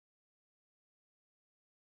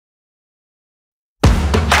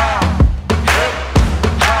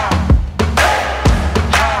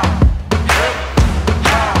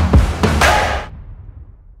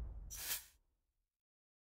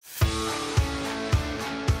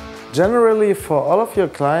Generally, for all of your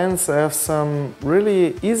clients, I have some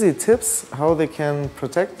really easy tips how they can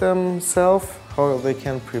protect themselves, how they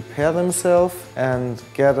can prepare themselves and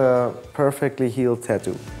get a perfectly healed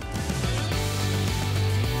tattoo.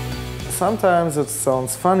 Sometimes it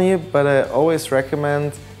sounds funny, but I always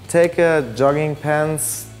recommend take a jogging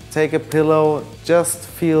pants, take a pillow, just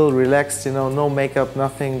feel relaxed, no makeup,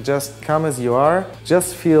 nothing, just come as you are.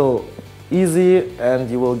 Just feel easy and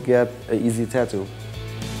you will get an easy tattoo.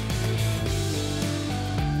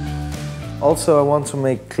 Also, I want to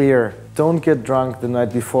make clear, don't get drunk the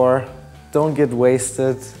night before, don't get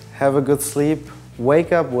wasted, have a good sleep,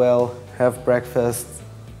 wake up well, have breakfast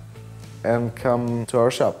and come to our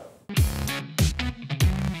shop.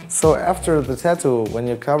 So after the tattoo, when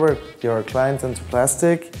you cover your client into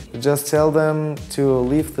plastic, you just tell them to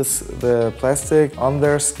leave the plastic on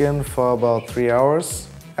their skin for about 3 hours.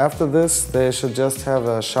 After this, they should just have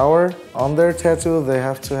a shower. On their tattoo, they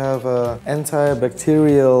have to have an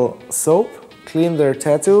antibacterial soap, clean their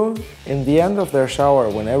tattoo. In the end of their shower,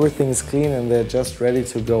 when everything is clean and they're just ready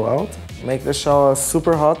to go out, make the shower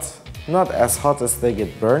super hot. Not as hot as they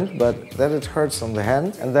get burned, but that it hurts on the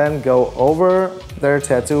hand. And then go over their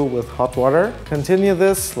tattoo with hot water. Continue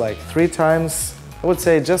this like 3 times. I would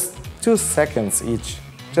say just 2 seconds each.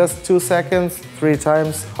 Just 2 seconds, 3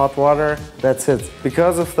 times, hot water, that's it.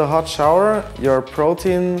 Because of the hot shower, your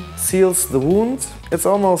protein seals the wound. It's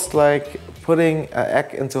almost like putting an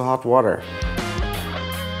egg into hot water.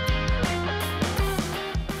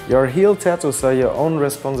 Your healed tattoos are your own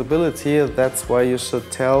responsibility. That's why you should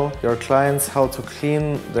tell your clients how to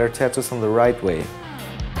clean their tattoos in the right way.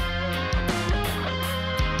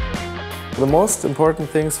 The most important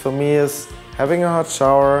things for me is having a hot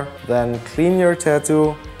shower, then clean your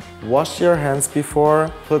tattoo, wash your hands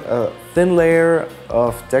before, put a thin layer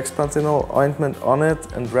of dexpanthenol ointment on it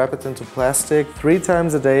and wrap it into plastic 3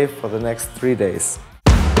 times a day for the next 3 days.